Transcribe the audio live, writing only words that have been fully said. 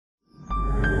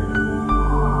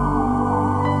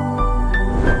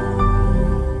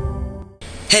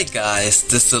Hey guys,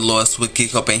 this is Lois with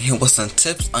GeekHelpingHand with some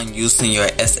tips on using your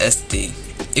SSD.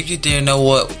 If you didn't know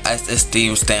what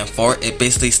SSD stand for, it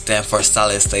basically stands for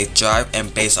solid state drive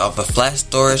and based off of flash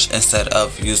storage instead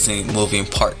of using moving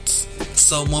parts.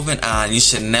 So moving on, you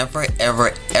should never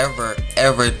ever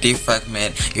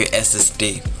defragment your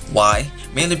SSD. Why?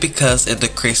 Mainly because it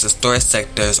decreases storage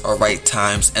sectors or write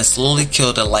times and slowly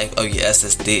kill the life of your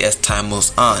SSD as time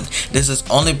moves on. This is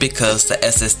only because the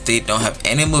SSD don't have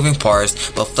any moving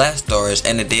parts but flash storage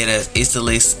and the data is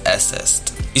easily accessed.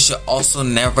 You should also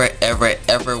never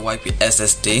ever wipe your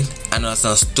SSD. I know it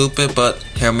sounds stupid, but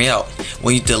hear me out.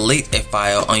 When you delete a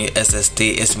file on your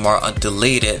SSD, it's marked on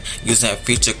deleted using a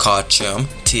feature called trim,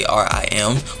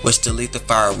 TRIM, which deletes the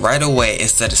file right away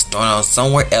instead of storing it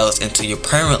somewhere else until you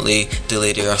permanently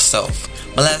delete it yourself.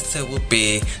 My last tip would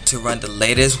be to run the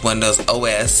latest Windows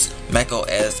OS, Mac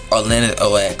OS, or Linux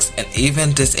OS, and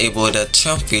even disable the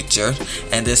trim feature,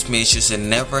 and this means you should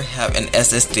never have an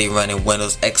SSD running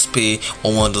Windows XP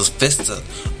or Windows Vista,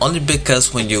 only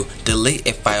because when you delete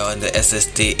a file on the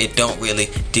SSD, it don't really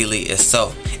delete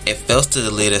itself. It fails to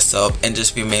delete itself and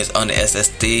just remains on the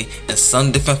SSD in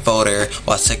some different folder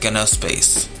while taking up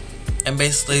space. And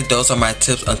basically, those are my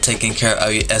tips on taking care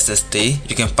of your SSD.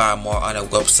 You can find more on the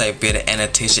website via the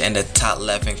annotation in the top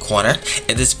left-hand corner.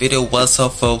 If this video was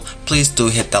helpful, please do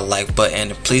hit the like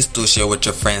button. Please do share with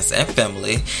your friends and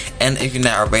family. And if you're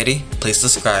not already, please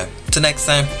subscribe. Till next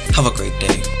time, have a great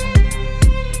day.